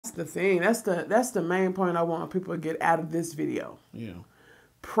That's the thing. That's the main point I want people to get out of this video. Yeah.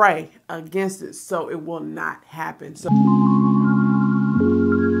 Pray against it so it will not happen. So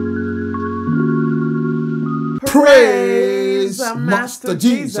praise Master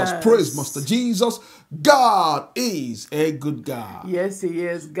Jesus. Praise Master Jesus. God is a good God. Yes, he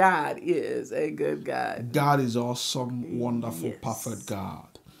is. God is a good God. God is awesome, wonderful, Yes. perfect God.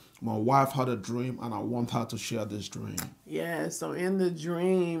 My wife had a dream, and I want her to share this dream. Yeah, so in the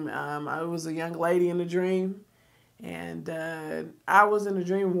dream, I was a young lady in the dream, and I was in the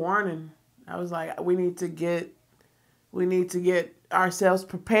dream warning. I was like, we need to get ourselves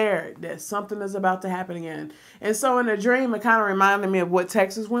prepared that something is about to happen again. And so in the dream, it kind of reminded me of what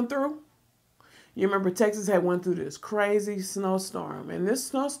Texas went through. You remember Texas had went through this crazy snowstorm, and this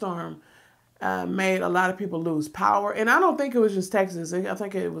snowstorm made a lot of people lose power. And I don't think it was just Texas. I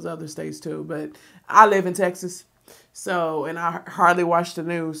think it was other states too. But I live in Texas, and I hardly watch the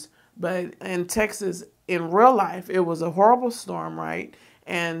news. But in Texas, in real life, it was a horrible storm, right?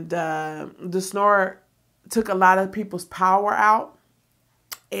 And the snow took a lot of people's power out.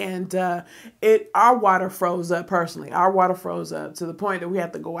 And our water froze up personally. Our water froze up to the point that we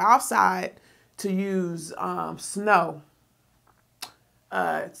had to go outside to use snow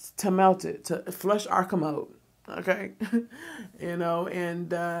to melt it, to flush our commode. Okay. And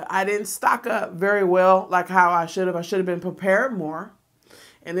I didn't stock up very well like how I should have. I should have been prepared more.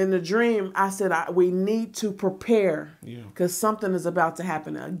 And in the dream, I said, we need to prepare because something is about to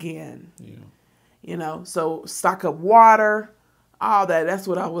happen again. Yeah. So stock up water, all that. That's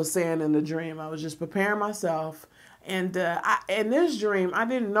what I was saying in the dream. I was just preparing myself. And in this dream, I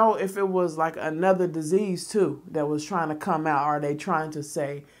didn't know if it was like another disease too that was trying to come out. Or are they trying to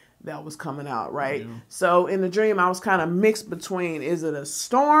say that was coming out, right? Yeah. So in the dream, I was kind of mixed between, is it a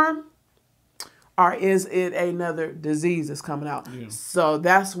storm or is it another disease that's coming out? Yeah. So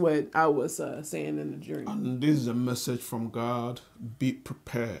that's what I was saying in the dream. And this is a message from God. Be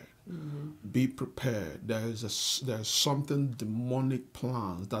prepared. Mm-hmm. Be prepared. There's something demonic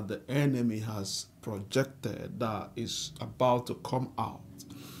plans that the enemy has projected that is about to come out.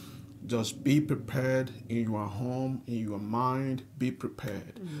 Just be prepared in your home, in your mind. Be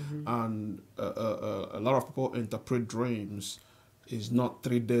prepared. Mm-hmm. And a lot of people interpret dreams is not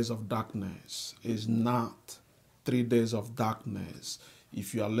 3 days of darkness. It's not 3 days of darkness.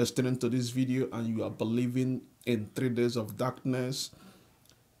 If you are listening to this video and you are believing in 3 days of darkness,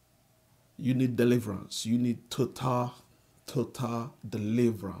 you need deliverance. You need total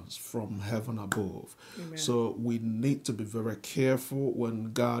deliverance from heaven above. Amen. So we need to be very careful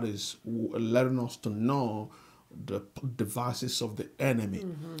when God is letting us to know the devices of the enemy.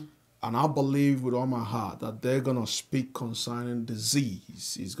 Mm-hmm. And I believe with all my heart that they're going to speak concerning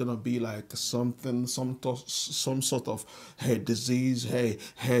disease. It's going to be like some sort of, disease,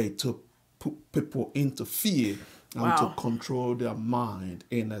 to put people into fear and to control their mind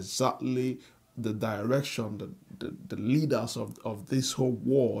in exactly the direction that the leaders of this whole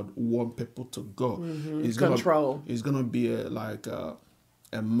world want people to go. Mm-hmm. It's going to be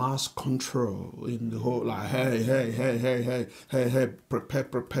a mass control in the whole, like, hey,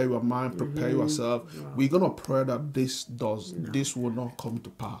 prepare your mind, prepare yourself. Yeah. We're going to pray that this will not come to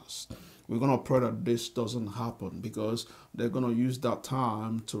pass. We're going to pray that this doesn't happen because they're going to use that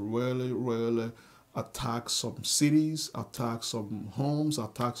time to really attack some cities, attack some homes,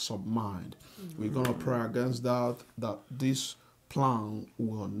 attack some mind. Mm-hmm. We're going to pray against that this plan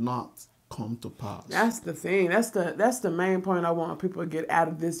will not come to pass. That's the thing. That's the main point I want people to get out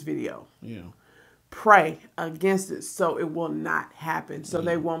of this video. Yeah. Pray against it so it will not happen. So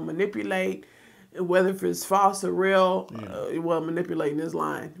they won't manipulate, whether if it's false or real, manipulating this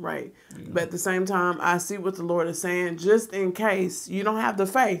line, right? Yeah. But at the same time, I see what the Lord is saying, just in case you don't have the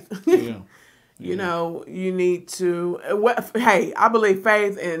faith. You know, you need to, I believe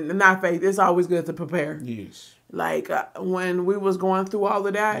faith and not faith, it's always good to prepare. Yes. Like when we was going through all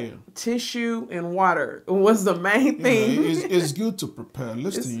of that, tissue and water was the main thing. It's good to prepare.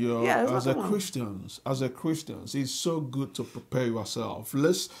 Listen, as a Christians, it's so good to prepare yourself.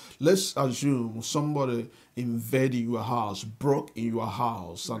 Let's assume somebody invaded your house, broke in your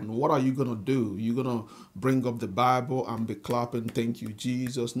house, and what are you gonna do? You're gonna bring up the Bible and be clapping, thank you,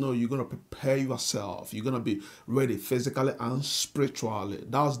 Jesus? No, you're gonna prepare yourself. You're gonna be ready physically and spiritually.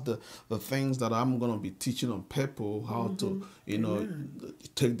 That's the things that I'm gonna be teaching on people how to,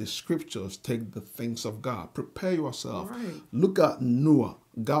 take the scriptures, take the things of God. Prepare yourself. Right. Look at Noah.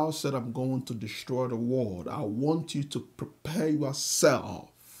 God said, I'm going to destroy the world. I want you to prepare yourself.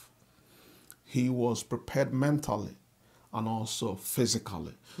 He was prepared mentally and also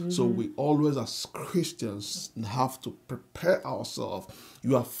physically. Mm-hmm. So we always as Christians have to prepare ourselves.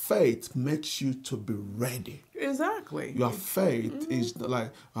 Your faith makes you to be ready. Exactly. Your faith is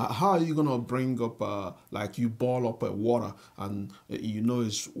like, how are you gonna bring up like you boil up a water and you know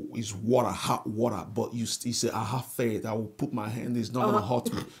it's water, hot water, but you say I have faith. I will put my hand. It's not gonna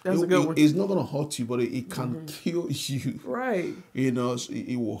hurt me. That's a good one. It's not gonna hurt you, but it can kill you. Right. You know,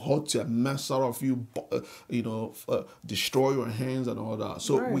 it will hurt you, mess out of you. Destroy your hands and all that.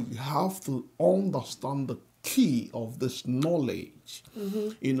 So we have to understand the key of this knowledge.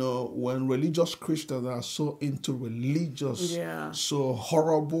 You know, when religious Christians are so into religious, so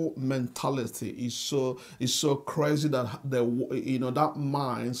horrible mentality is so crazy that that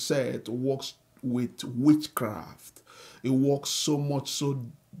mindset works with witchcraft. It works so much so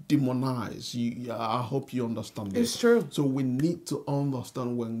demonized. I hope you understand this. It's true. So we need to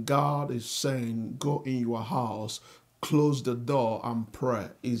understand when God is saying, go in your house, close the door and pray,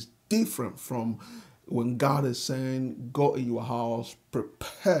 is different from when God is saying, go in your house,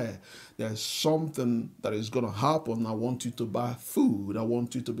 prepare. There's something that is going to happen. I want you to buy food. I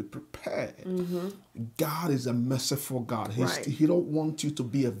want you to be prepared. God is a merciful God. He don't want you to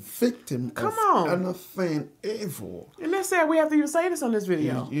be a victim of anything evil. And that's sad we have to even say this on this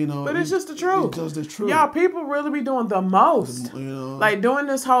video. You know, but it's just the truth. It's just the truth. Y'all, people really be doing the most. Like doing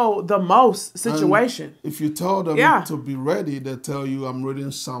this whole the most situation. And if you tell them to be ready, they tell you, I'm reading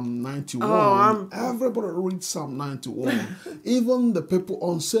Psalm 91. Everybody reads Psalm 91. Even the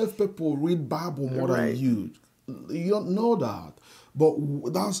people, unsafe people, read Bible more than you. You don't know that. But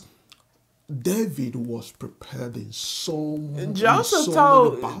David was prepared in so much. Joseph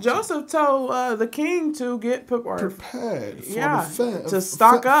told the king to get prepared for to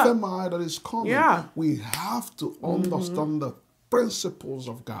stock up. Famine that is coming. We have to understand the principles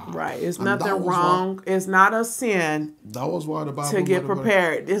of God. Right. It's nothing wrong. It's not a sin. That was why the Bible to get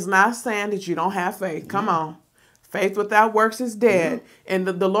prepared. It's not saying that you don't have faith. Come on. Faith without works is dead. And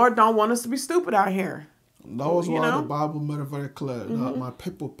the Lord don't want us to be stupid out here. That was why the Bible made it very clear that my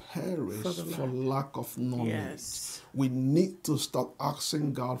people perish for lack of knowledge. Yes. We need to start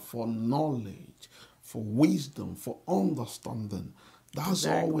asking God for knowledge, for wisdom, for understanding. That's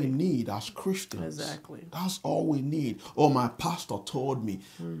all we need as Christians. Exactly. That's all we need. Oh, my pastor told me.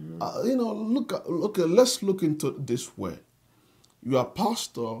 Let's look into it this way. You are a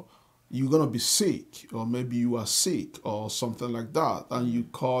pastor, you're going to be sick, or maybe you are sick or something like that, and you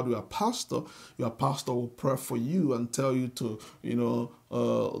call your pastor will pray for you and tell you to,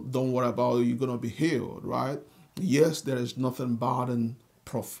 don't worry about it, you're going to be healed, right? Yes, there is nothing bad in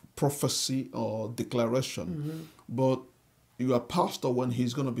prophecy or declaration, but your pastor, when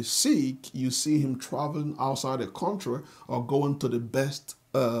he's going to be sick, you see him traveling outside the country or going to the best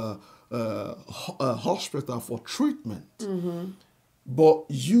hospital for treatment. But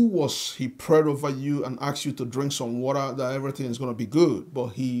he prayed over you and asked you to drink some water, that everything is going to be good. But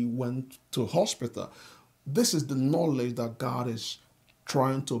he went to hospital. This is the knowledge that God is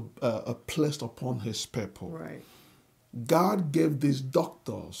trying to place upon his people. Right. God gave these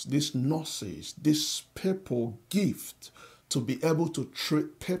doctors, these nurses, these people gift to be able to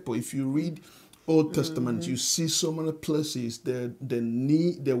treat people. If you read Old Testament, you see so many places that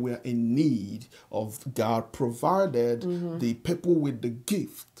they were in need of God provided the people with the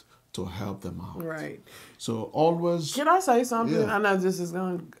gift to help them out. Right. So always. Can I say something? Yeah. I know this is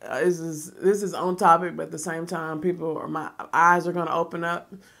on topic, but at the same time, my eyes are going to open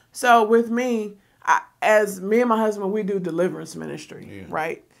up. So with me, as me and my husband, we do deliverance ministry,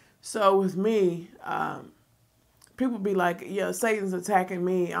 right? So with me, people be like, Satan's attacking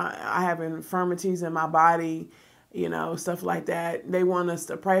me. I have infirmities in my body, stuff like that. They want us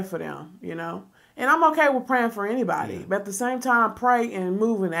to pray for them, And I'm okay with praying for anybody. But at the same time, pray and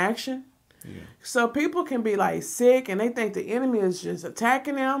move in action. So people can be like sick and they think the enemy is just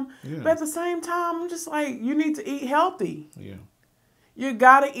attacking them. But at the same time, I'm just like, you need to eat healthy. You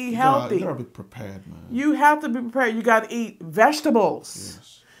got to eat healthy. You got to be prepared, man. You have to be prepared. You got to eat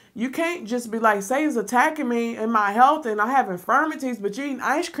vegetables. You can't just be like, Satan's attacking me in my health and I have infirmities, but you eating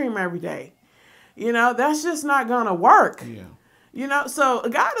ice cream every day. That's just not going to work. So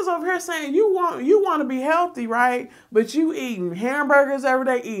God is over here saying you want to be healthy, right? But you eating hamburgers every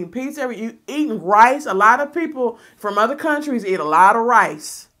day, eating pizza you eating rice. A lot of people from other countries eat a lot of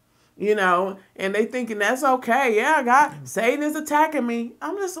rice. And they thinking that's okay. Yeah, God, Satan is attacking me.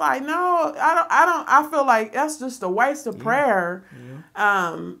 I'm just like, no, I feel like that's just a waste of prayer.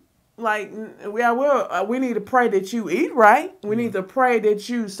 We need to pray that you eat right. We need to pray that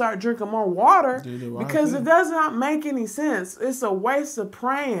you start drinking more water because it does not make any sense. It's a waste of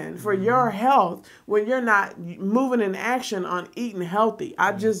praying for your health when you're not moving in action on eating healthy.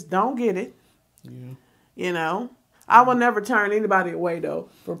 I just don't get it. I will never turn anybody away though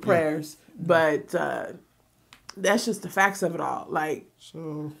for prayers, but that's just the facts of it all. Like,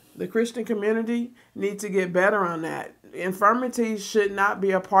 So the Christian community needs to get better on that. Infirmity should not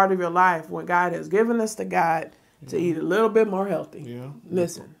be a part of your life when God has given us the God to eat a little bit more healthy. yeah,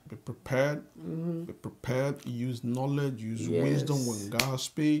 Listen. be prepared. Be prepared. Use knowledge. Use wisdom when God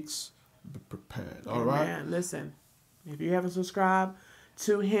speaks. Be prepared. All right. Man, listen. If you haven't subscribed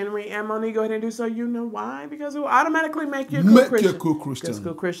to Henry and Monic, go ahead and do so. You know why? Because it will automatically make you a cool Christian. Cool Christian. Because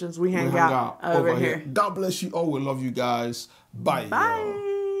cool Christians, we hang out over here. God bless you all. We love you guys. Bye. Bye.